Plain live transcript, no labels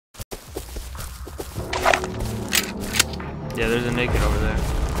Yeah, there's a naked over there.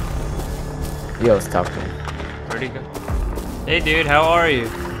 Yo, it's tough. Where'd he go? Hey, dude, how are you?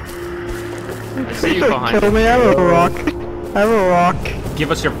 I see you behind Kill me, I have a rock. I have a rock.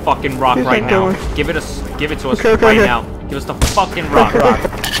 Give us your fucking rock right now. Give it to us right now. Give us the fucking rock.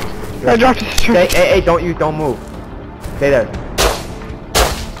 I dropped it straight. Hey, don't move. Stay there.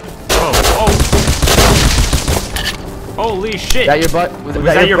 Oh. Holy shit. Is that your butt? Was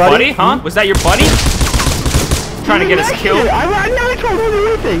that your buddy? Huh? Was that your buddy? Trying to get us killed? I never told him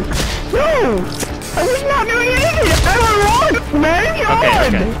anything. No! I was not doing anything! I was wrong, man!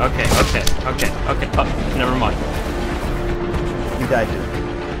 Okay. Oh, never mind. You died,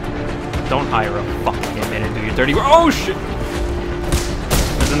 dude. Don't hire a fucking man and do your dirty work. Oh shit!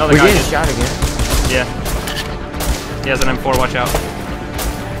 There's another guy. We're getting shot again. Yeah. He has an M4, watch out.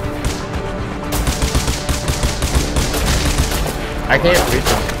 I can't reach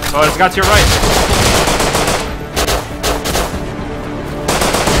him. Oh, this guy to your right.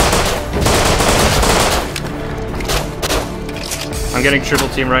 I'm getting triple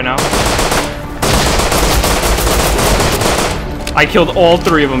team right now. I killed all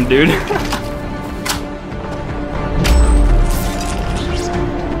three of them, dude.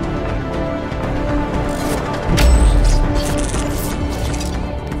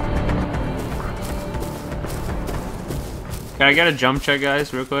 Can I get a jump check,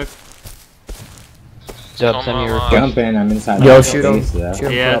 guys, real quick? Jump in, I'm inside. Yo, shoot him.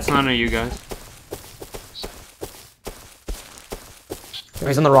 Yeah, it's none of you guys.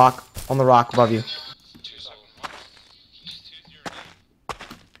 He's on the rock above you.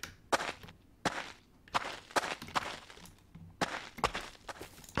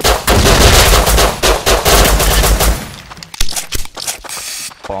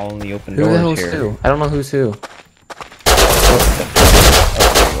 Fall in the open Who the doors hell's here. who? I don't know who's who.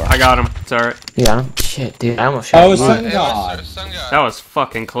 I got him. It's alright. Yeah, shit, dude. I almost shot Oh, you. Sun God. That was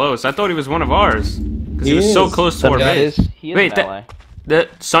fucking close. I thought he was one of ours. Because he was so close to our base. Wait, the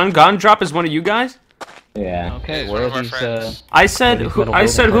Sun Gun drop is one of you guys? Yeah. Okay, where are these, I said who am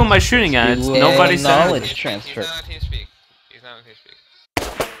I shooting at? Yeah, Nobody said. knowledge transfer. He's not on TeamSpeak. He's not on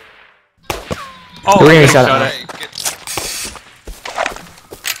TeamSpeak. Oh, We're I'm getting getting shot shot at.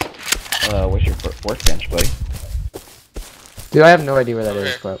 at. Where's your workbench, buddy? Dude, I have no idea where that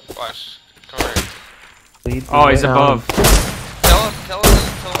is, but. Watch. Come here. Oh, he's above. Tell him. I just told him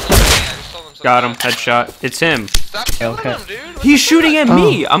something. Got him. Headshot. It's him. Stop killing him, dude. He's shooting at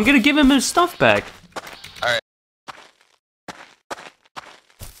me. I'm gonna give him his stuff back. Alright.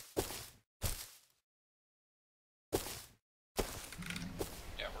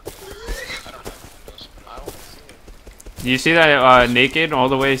 Yeah, we're good. I don't have windows. I don't see it. Do you see that naked all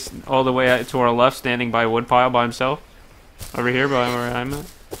the way to our left, standing by a woodpile by himself? Over here, by where I'm at.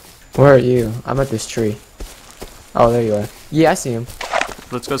 Where are you? I'm at this tree. Oh, there you are. Yeah, I see him.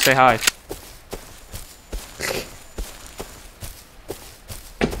 Let's go say hi.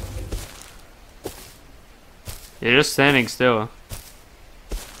 You're just standing still.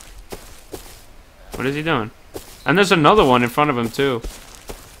 What is he doing? And there's another one in front of him too.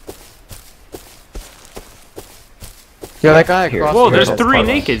 Yo, that guy across Whoa, the there's road. three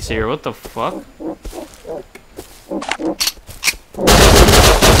nakeds here. What the fuck? I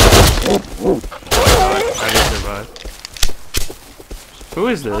didn't survive. Who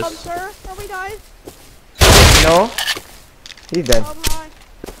is this? Sir, are we guys? No? He's dead. Hi.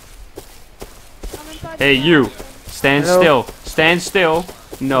 I'm inside Hey, the you. Stand Hello? still. Stand still.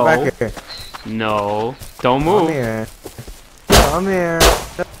 No. Back here. No. Don't Come move. here. Come here.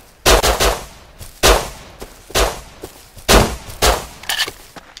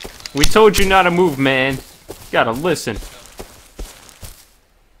 We told you not to move, man. You gotta listen.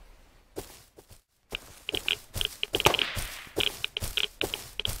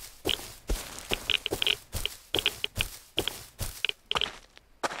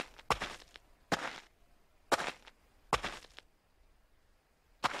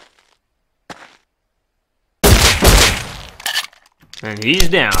 And he's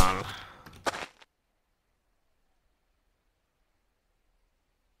down.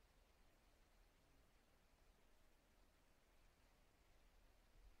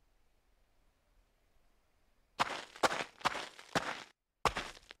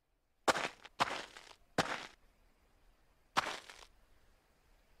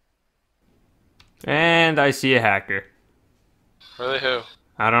 And I see a hacker. Really, who?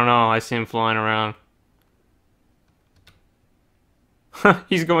 I don't know. I see him flying around.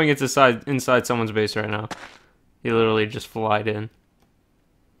 He's going inside someone's base right now. He literally just flied in.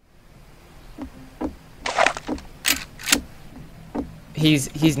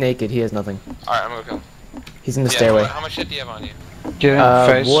 He's naked. He has nothing. Alright, I'm gonna kill him. He's in the stairway. How much shit do you have on you? Get in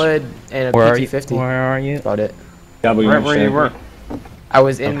face. Wood and a PT-50. Where are you? That's about it. Right where you were. I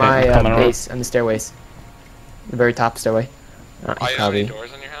was in my coming base on the stairways. The very top stairway. You don't have any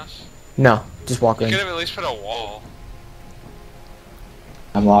doors on your house? No, just walk You in. could have at least put a wall.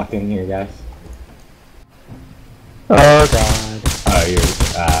 I'm locked in here, guys. Oh god. Oh, you're.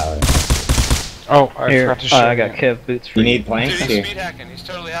 Oh, I forgot to show I got Kev boots for You need planks Dude, here. he's speed hacking. He's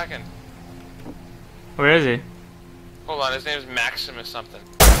totally hacking. Where is he? Hold on, his name's Maximus something.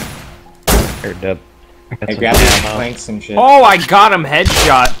 Here, Dub. I grabbed these planks and shit. Oh, I got him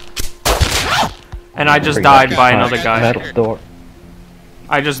headshot. And I just died by another guy. Metal door.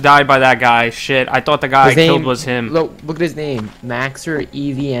 I just died by that guy. Shit, I thought the guy I killed was him. Look at his name. Maxer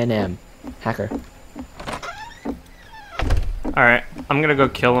EVNM. Hacker. Alright, I'm gonna go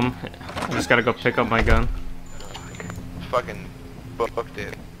kill him. I just gotta go pick up my gun. Fucking booked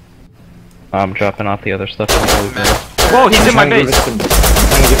it. I'm dropping off the other stuff. Whoa, he's in my base!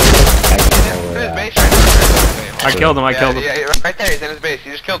 I killed him, I killed him. Yeah, right there, he's in his base. He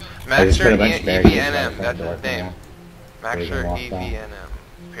just killed Maxer EVNM. That's his name. Maxer EVNM.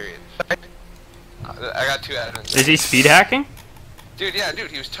 Period. I got 2 evidence. Is he speed hacking? Dude, yeah,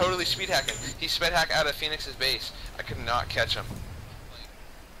 dude, he was totally speed hacking. He sped hack out of Phoenix's base. I could not catch him.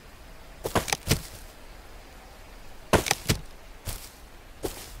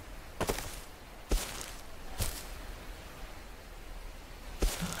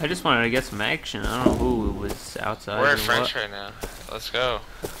 I just wanted to get some action. I don't know who was outside. We're in French right now. Let's go.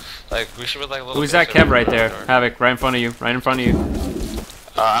 Like, we should put like a little. Who's that Kev right there? Havoc, right in front of you. Right in front of you.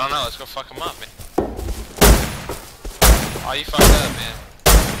 I don't know. Let's go fuck him up, man. Oh, you fucked up, man.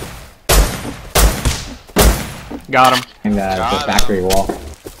 Got him. And the factory wall.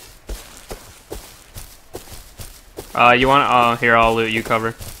 You want? Here, I'll loot. You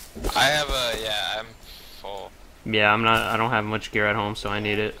cover. I have a I'm full. Yeah, I'm not. I don't have much gear at home, so I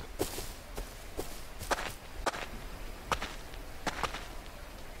need it.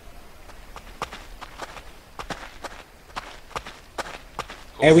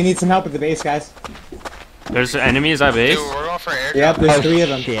 Hey, we need some help at the base, guys. There's enemies at base? Dude, we're going for air. Yep, there's 3 of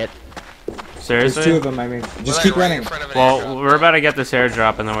them. Shit. There's Seriously? 2 of them, I mean. Just keep running. Well, we're about to get this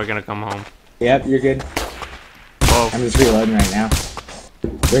airdrop and then we're gonna come home. Yep, you're good. Whoa. I'm just reloading right now.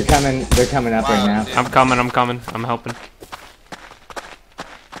 They're coming up right now. I'm coming. I'm helping.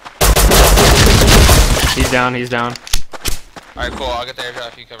 He's down. Alright, cool. I'll get the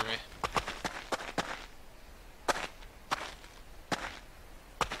airdrop. You cover me.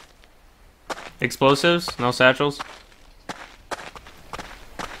 Explosives? No satchels?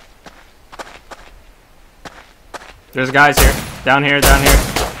 There's guys here. Down here.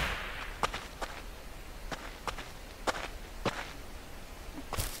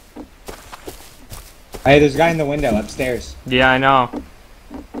 Hey, there's a guy in the window upstairs. Yeah, I know.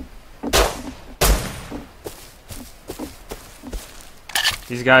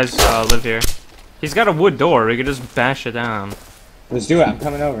 These guys live here. He's got a wood door. We could just bash it down. Let's do it. I'm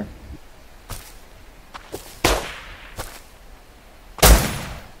coming over.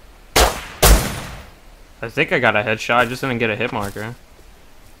 I think I got a headshot. I just didn't get a hit marker.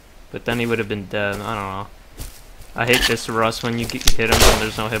 But then he would have been dead. I don't know. I hate this rust when you hit him and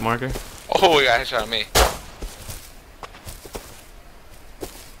there's no hit marker. Oh, he got a headshot on me.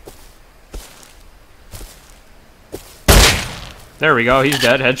 There we go. He's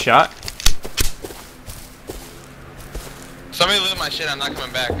dead. Headshot. Somebody loot my shit. I'm not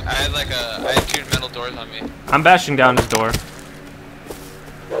coming back. I had 2 metal doors on me. I'm bashing down his door.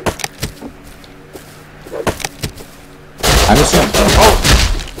 I'm just gonna.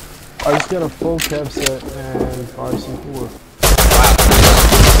 Oh! I just got a full cap set and RC4.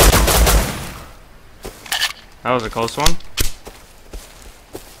 That was a close one.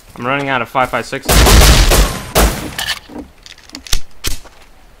 I'm running out of 5.56.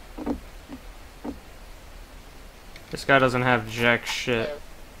 This guy doesn't have jack shit.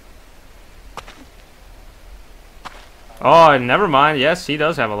 Oh, never mind. Yes, he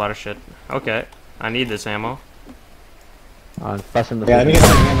does have a lot of shit. Okay, I need this ammo. Yeah, let me get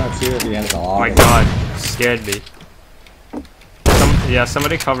some ammo too if he has a lot. Oh my god, scared me.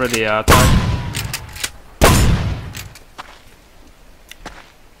 Somebody cover the outside.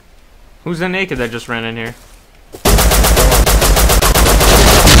 Who's the naked that just ran in here?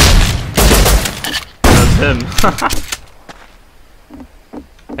 That's him.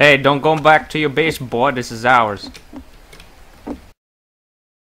 Hey, don't go back to your base, boy. This is ours.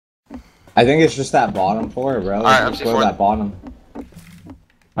 I think it's just that bottom floor, bro. Alright, Let's go to that bottom.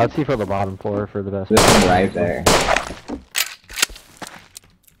 I'd see for the bottom floor for the best. This one right there.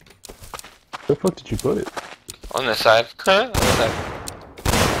 Where the fuck did you put it? On this side. On this side.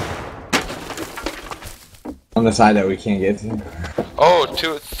 On the side that we can't get to. Oh,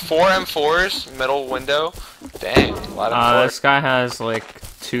 4 M4s, middle window. Dang, a lot of This guy has like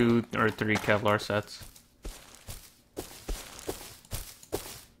 2 or 3 Kevlar sets.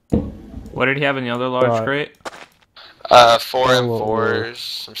 What did he have in the other large crate? 4 M4s,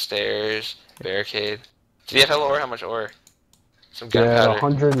 some stairs, barricade. Did he have ore? How much ore? Some gunpowder. Yeah,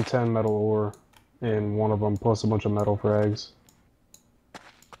 110 metal ore in one of them, plus a bunch of metal frags.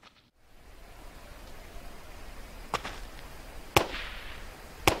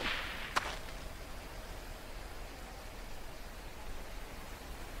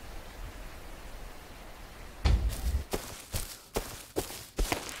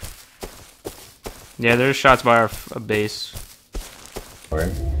 Yeah, there's shots by our base. Where?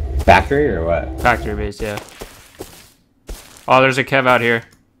 Factory or what? Factory base, yeah. Oh, there's a Kev out here.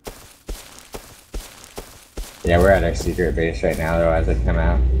 Yeah, we're at our secret base right now, though, as it come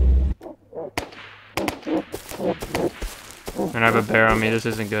out. And I have a bear on me, this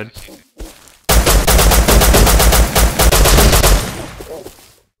isn't good.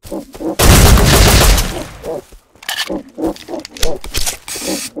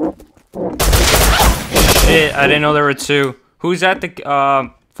 Shit, I didn't know there were 2. Who's at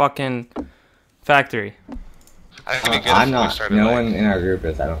the fucking factory? I'm not. No one in our group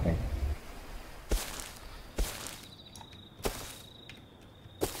is, I don't think.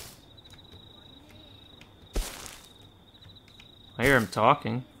 I hear him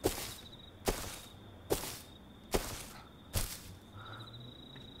talking.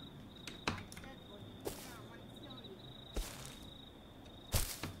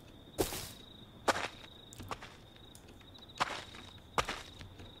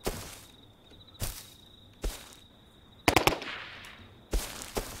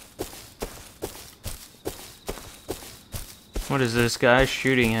 What is this guy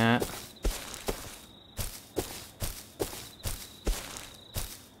shooting at?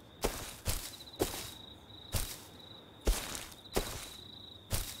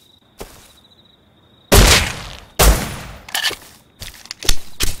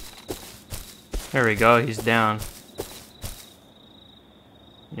 There we go, he's down.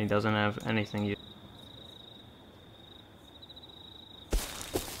 He doesn't have anything yet.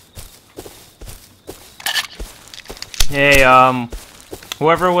 Hey,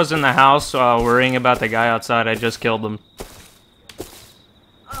 whoever was in the house worrying about the guy outside, I just killed him.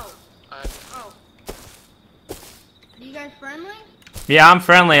 Oh. Oh. Are you guys friendly? Yeah, I'm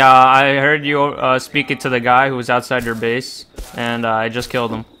friendly. I heard you speaking to the guy who was outside your base, and I just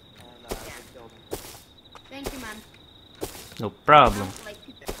killed him. Thank you, man. No problem.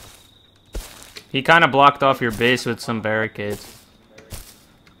 He kind of blocked off your base with some barricades.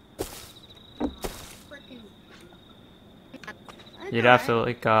 You'd have to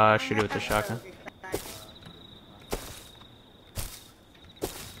like shoot it with the shotgun.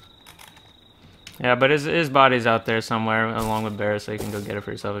 Yeah, but his body's out there somewhere along with Bear, so you can go get it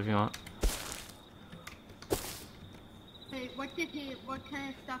for yourself if you want. Hey, what kind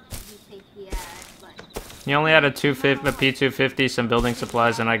of stuff did you think he had? Like, He only had a P250, some building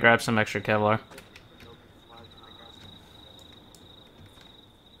supplies, and I grabbed some extra Kevlar.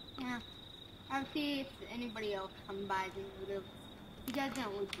 yeah. I'll see if anybody else comes by. You guys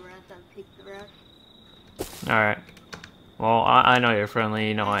don't loot the rest, I'll take the rest. Alright. Well, I know you're friendly,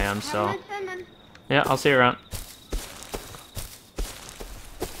 you know I am, so... Have a nice time, man. Yeah, I'll see you around.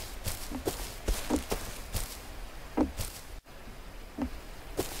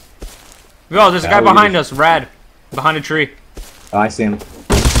 Yo, there's a guy behind us, Rad. Behind a tree. Oh, I see him.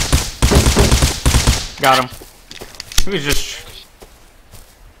 Got him. He was just...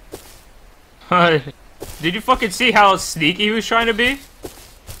 Did you fucking see how sneaky he was trying to be? I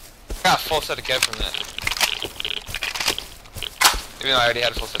got a full set of Kev from that. Even though I already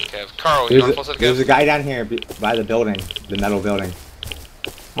had a full set of Kev. Carl, you want a full set of Kev? There's a guy down here by the building. The metal building.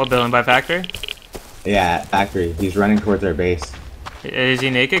 What building? By factory? Yeah, factory. He's running towards our base. Is he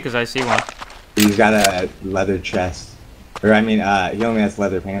naked? Because I see one. He's got a leather chest. Or, I mean, he only has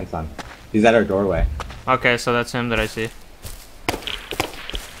leather pants on. He's at our doorway. Okay, so that's him that I see.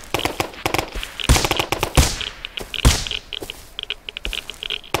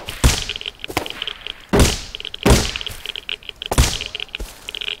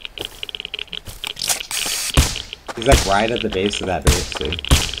 He's like right at the base of that base,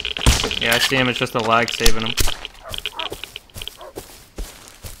 dude. Yeah, I see him. It's just a lag saving him.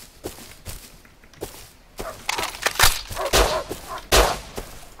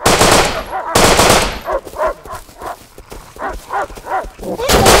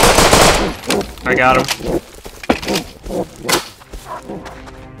 I got him.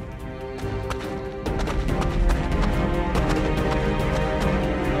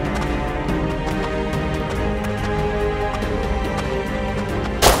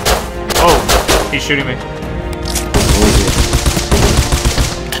 He's shooting me.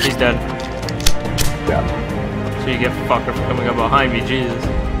 He's dead. Yeah. So you get fucker for coming up behind me,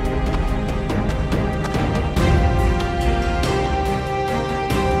 Jesus.